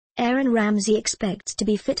Aaron Ramsey expects to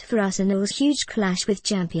be fit for Arsenal's huge clash with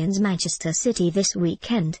champions Manchester City this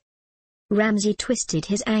weekend. Ramsey twisted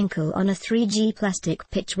his ankle on a 3G plastic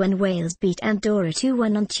pitch when Wales beat Andorra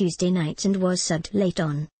 2-1 on Tuesday night and was subbed late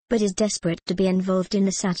on, but is desperate to be involved in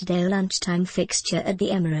the Saturday lunchtime fixture at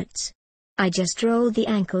the Emirates. "I just rolled the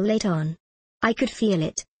ankle late on. I could feel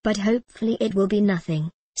it, but hopefully it will be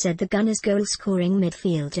nothing," said the Gunners' goal-scoring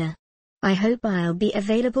midfielder. "I hope I'll be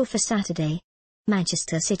available for Saturday.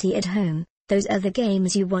 Manchester City at home, those are the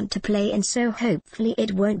games you want to play in, so hopefully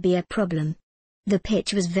it won't be a problem. The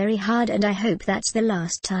pitch was very hard and I hope that's the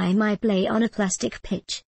last time I play on a plastic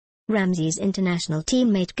pitch." Ramsey's international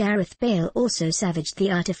teammate Gareth Bale also savaged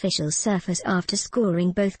the artificial surface after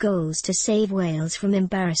scoring both goals to save Wales from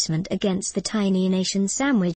embarrassment against the tiny nation sandwiched